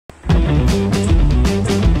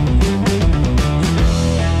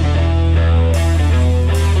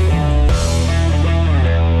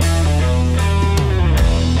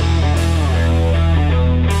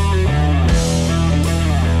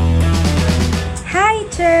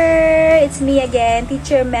It's me again,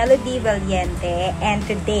 Teacher Melody Valiente, and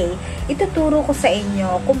today, ituturo ko sa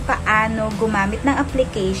inyo kung paano gumamit ng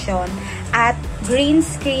application at green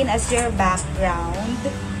screen as your background.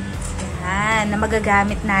 Yan, na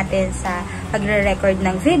magagamit natin sa pagre-record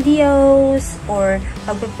ng videos or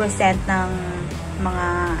pagpe-present ng mga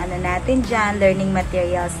natin dyan, learning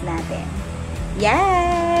materials natin.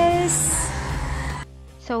 Yes!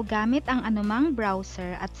 So, gamit ang anumang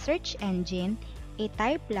browser at search engine,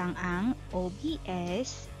 i-type lang ang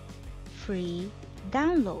OBS free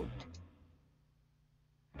download.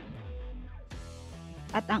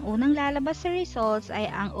 At ang unang lalabas sa results ay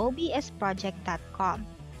ang obsproject.com.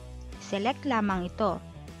 Select lamang ito.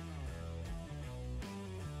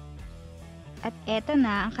 At eto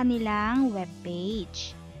na ang kanilang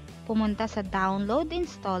webpage. Pumunta sa download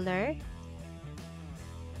installer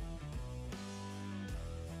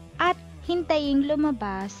at hintayin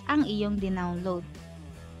lumabas ang iyong dinownload.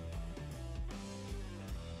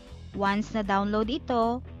 Once na download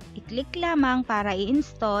ito, i-click lamang para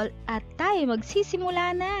i-install at tayo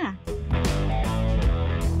magsisimula na!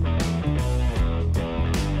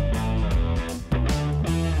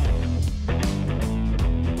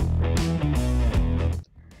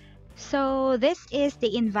 So, this is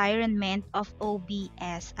the environment of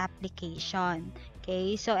OBS application.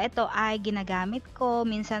 Okay, so ito ay ginagamit ko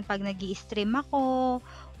minsan pag nag-i-stream ako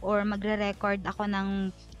or magre-record ako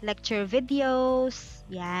ng lecture videos.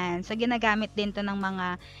 Yan. So, ginagamit din to ng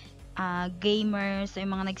mga gamers,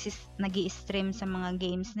 yung mga nag-i-stream sa mga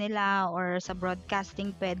games nila or sa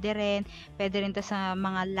broadcasting, pwede rin. Pwede rin to sa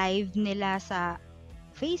mga live nila sa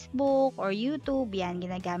Facebook or YouTube, yan,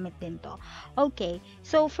 ginagamit din to. Okay,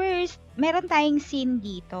 so first, meron tayong scene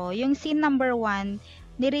dito. Yung scene number 1,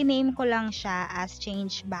 nirename ko lang siya as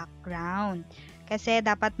change background. Kasi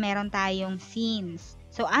dapat meron tayong scenes.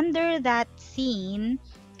 So, under that scene,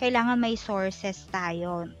 kailangan may sources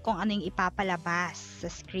tayo kung ano yung ipapalabas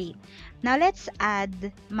sa screen. Now, let's add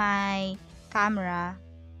my camera.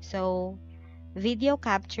 So, video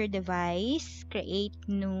capture device, create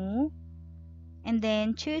new, and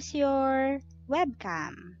then choose your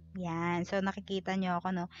webcam. Yan. So, nakikita nyo ako,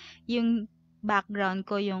 no? Yung background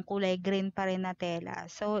ko, yung kulay green pa rin na tela.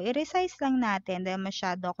 So, i-resize lang natin dahil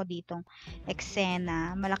masyado ako ditong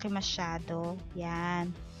eksena. Malaki masyado.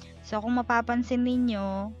 Yan. So, kung mapapansin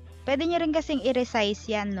ninyo, pwede nyo rin kasing i-resize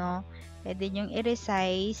yan, no? Pwede nyo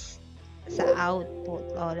i-resize sa output.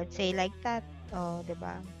 Oh, let's say like that. Oh,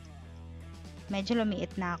 diba? Medyo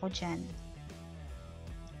lumiit na ako dyan.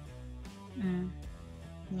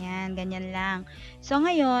 Yan, ganyan lang. So,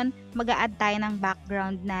 ngayon, mag-a-add tayo ng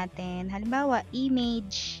background natin. Halimbawa,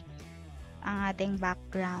 image ang ating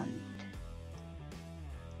background.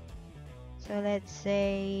 So, let's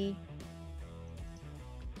say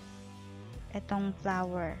itong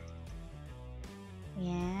flower.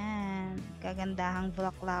 Yan. Kagandahang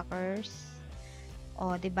block-lockers.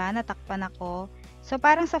 O, diba? Natakpan ako. So,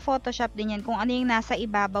 parang sa Photoshop din yan. Kung ano yung nasa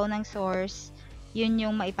ibabaw ng source, yun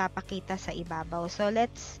yung maipapakita sa ibabaw. So,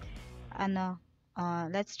 let's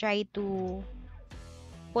try to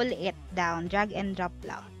pull it down. Drag and drop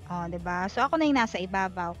lang. O, diba? So, ako na yung nasa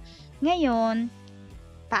ibabaw. Ngayon,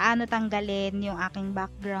 paano tanggalin yung aking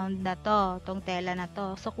background na to, tong tela na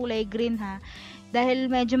to. So, kulay green ha.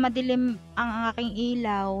 Dahil medyo madilim ang aking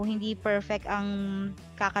ilaw, hindi perfect ang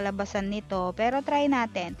kakalabasan nito. Pero, try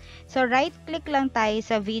natin. So, right-click lang tayo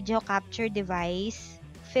sa video capture device,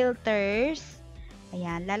 filters.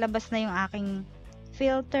 Ayan, lalabas na yung aking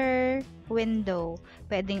filter window.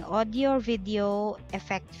 Pwedeng audio, video,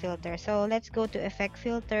 effect filter. So, let's go to effect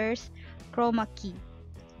filters, chroma key.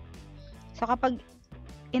 So, kapag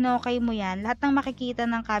in-okay mo yan, lahat ng makikita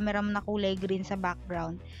ng camera mo na kulay green sa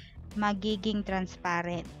background, magiging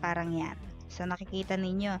transparent. Parang yan. So, nakikita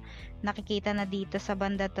ninyo. Nakikita na dito sa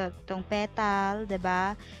banda tong petal,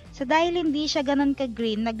 diba? So, dahil hindi siya ganun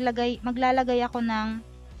ka-green, maglalagay ako ng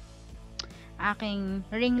aking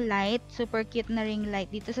ring light, super cute na ring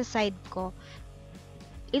light dito sa side ko.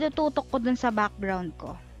 Itututok ko dun sa background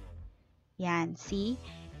ko. Yan, see?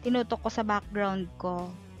 Tinutok ko sa background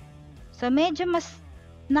ko. So, medyo mas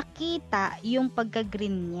nakita yung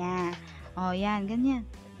pagka-green niya. O, yan, ganyan.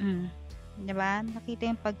 Diba?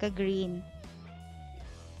 Nakita yung pagka-green.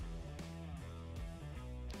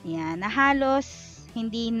 Yan, na halos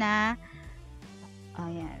hindi na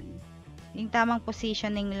yan. Yung tamang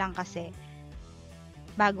positioning lang kasi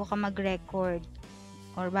bago ka mag-record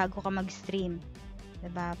or bago ka mag-stream,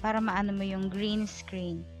 diba? Para maano mo yung green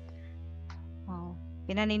screen. Oh,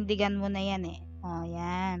 pinanindigan mo na yan eh. Oh,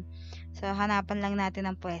 yan. So, hanapan lang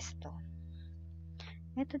natin ang pwesto.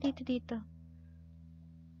 Ito, dito.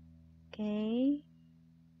 Okay.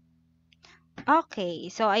 Okay,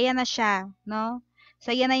 so ayan na siya, no?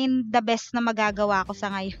 So yan na yung the best na magagawa ko sa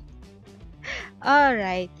ngayon.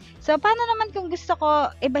 Alright. So paano naman kung gusto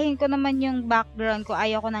ko, ibahin ko naman yung background ko,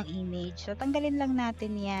 ayaw ko ng image. So tanggalin lang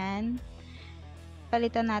natin yan.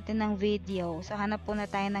 Palitan natin ng video. So hanap po na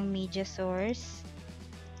tayo ng media source.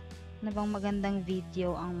 Ano bang magandang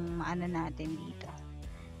video ang maano natin dito?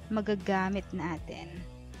 Magagamit natin.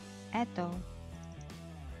 Eto.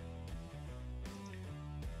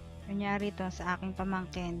 Kunyari ito sa aking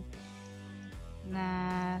pamangkin na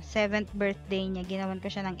 7th birthday niya, ginawan ko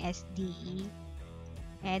siya ng SDE.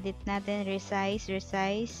 Edit natin, resize.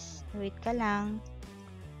 Wait ka lang.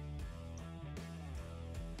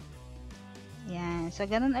 Yan. So,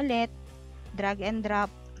 ganun ulit. Drag and drop.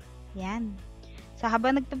 Yan. So,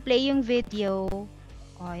 habang nagpa-play yung video,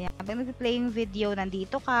 yan. Habang nagpa-play yung video,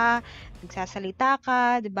 nandito ka, nagsasalita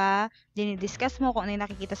ka, 'di ba? Dinidiscuss mo kung ano yung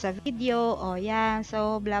nakikita sa video. Yan.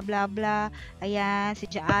 So, blah blah blah. Ayan, si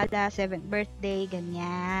Jaala, 7th birthday,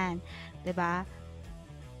 ganyan. 'Di ba?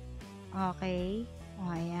 Okay.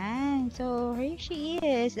 Ayan. So, here she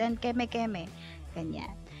is. And keme-keme.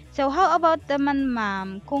 Ganyan. So, how about naman,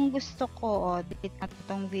 ma'am, kung gusto ko, delete na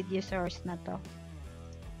itong video source na to.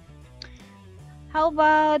 How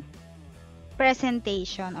about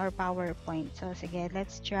presentation or PowerPoint? So, sige,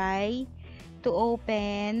 let's try to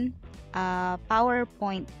open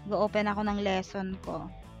PowerPoint. Go-open ako ng lesson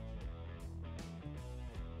ko.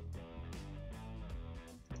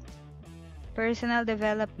 Personal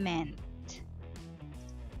development.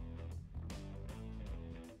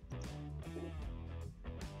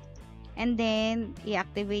 And then,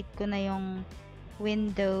 i-activate ko na yung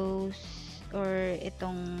Windows or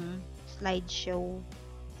itong slideshow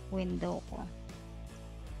window ko.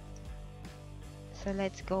 So,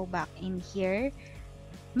 let's go back in here.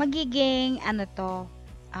 Magiging, ano to,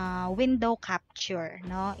 window capture,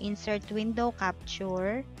 no? Insert window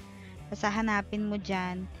capture. Basta hanapin mo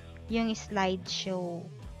dyan yung slideshow.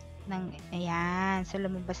 Ayan. So,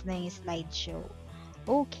 lumabas na yung slideshow.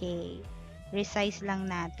 Okay. Resize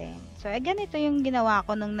lang natin. So, ganito yung ginawa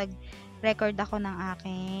ko nung nag-record ako ng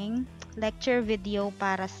aking lecture video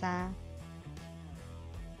para sa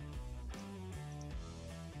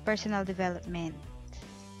personal development.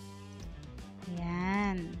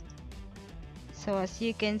 Ayan. So, as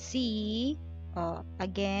you can see,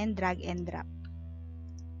 again, drag and drop.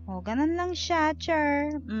 Ganun lang siya,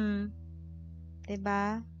 char.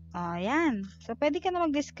 Diba? Ayan. So, pwede ka na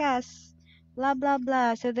mag-discuss. Blah, blah,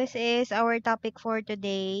 blah. So, this is our topic for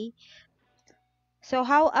today. So,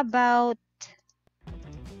 how about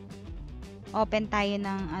open tayo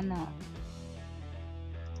ng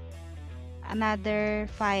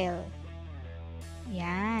another file.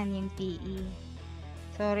 Yan, yung PE.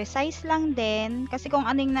 So, resize lang din. Kasi kung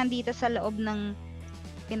anong nandito sa loob ng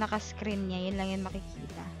pinaka-screen niya, yun lang yung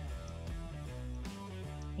makikita.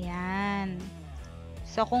 Yan.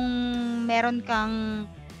 So, kung meron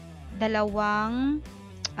kang dalawang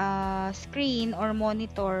screen or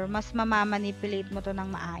monitor, mas mamamanipulate mo to ng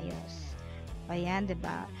maayos. Ayan,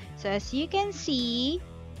 diba? So, as you can see,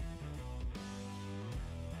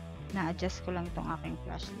 na-adjust ko lang itong aking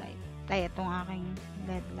flashlight. Itong aking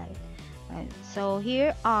LED light. So,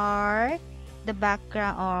 here are the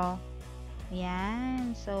background.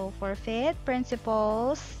 Ayan. So, for fit,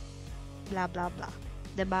 principles, blah, blah, blah.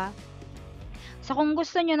 Diba? So, kung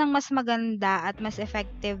gusto nyo ng mas maganda at mas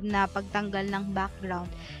effective na pagtanggal ng background,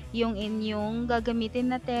 yung inyong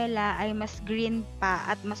gagamitin na tela ay mas green pa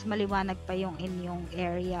at mas maliwanag pa yung inyong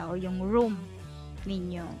area or yung room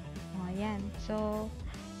ninyo. Ayan. So,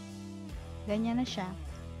 ganyan na siya.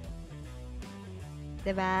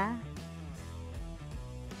 Diba?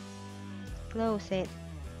 Close it.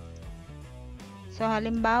 So,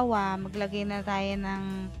 halimbawa, maglagay na tayo ng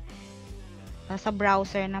sa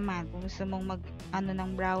browser naman, kung gusto mong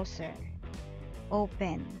ng browser,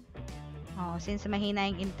 open. Since mahina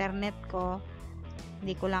yung internet ko,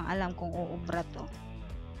 hindi ko lang alam kung uubra to.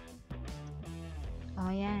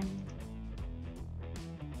 Yan.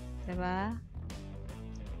 Diba?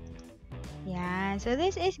 Yan. So,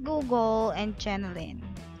 this is Google and Channelin.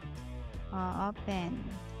 Open.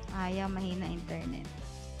 Ayaw, mahina internet.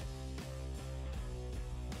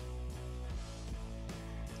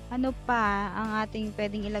 Ano pa ang ating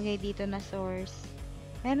pwedeng ilagay dito na source?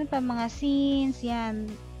 Meron pa mga scenes,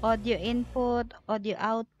 yan. Audio input, audio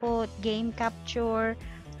output, game capture.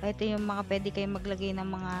 Ito yung mga pwede kayong maglagay ng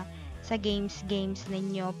mga sa games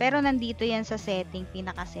ninyo. Pero nandito yan sa setting,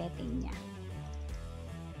 pinaka-setting niya.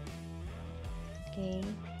 Okay.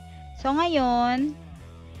 So, ngayon,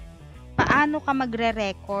 paano ka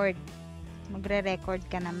magre-record magre-record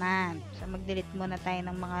ka naman. So, mag-delete muna tayo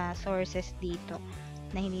ng mga sources dito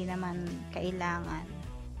na hindi naman kailangan.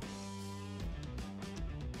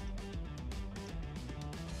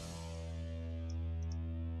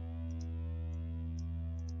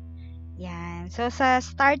 Yan. So, sa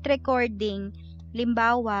start recording,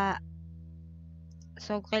 limbawa,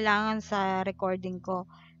 so, kailangan sa recording ko,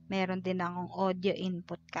 meron din akong audio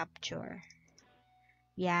input capture.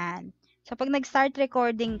 Yan. So, pag nag-start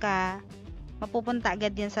recording ka, mapupunta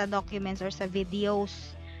agad yan sa documents or sa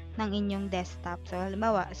videos ng inyong desktop. So,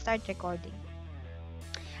 halimbawa, start recording.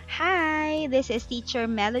 Hi, this is Teacher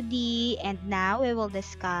Melody, and now we will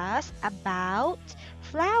discuss about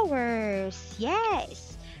flowers.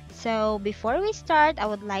 Yes. So, before we start, I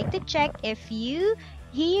would like to check if you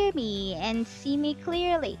hear me and see me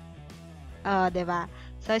clearly. Oh, diba?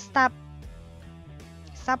 So, stop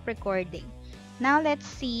recording. Now, let's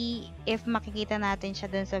see if makikita natin siya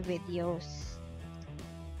dun sa videos.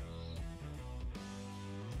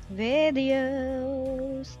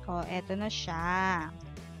 Videos. Oh, eto na siya.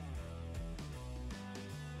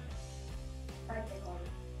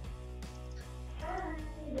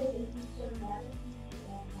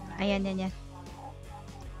 Ayan, yan, yan.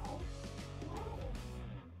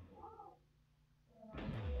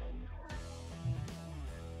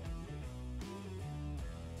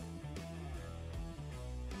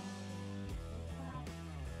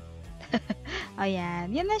 Ayan,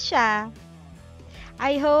 yan na siya.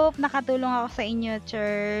 I hope nakatulong ako sa inyo,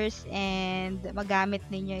 chers, and magamit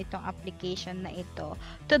ninyo itong application na ito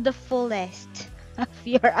to the fullest of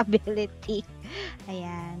your ability.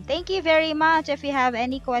 Ayan. Thank you very much. If you have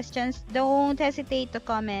any questions, don't hesitate to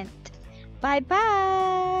comment.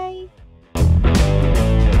 Bye-bye!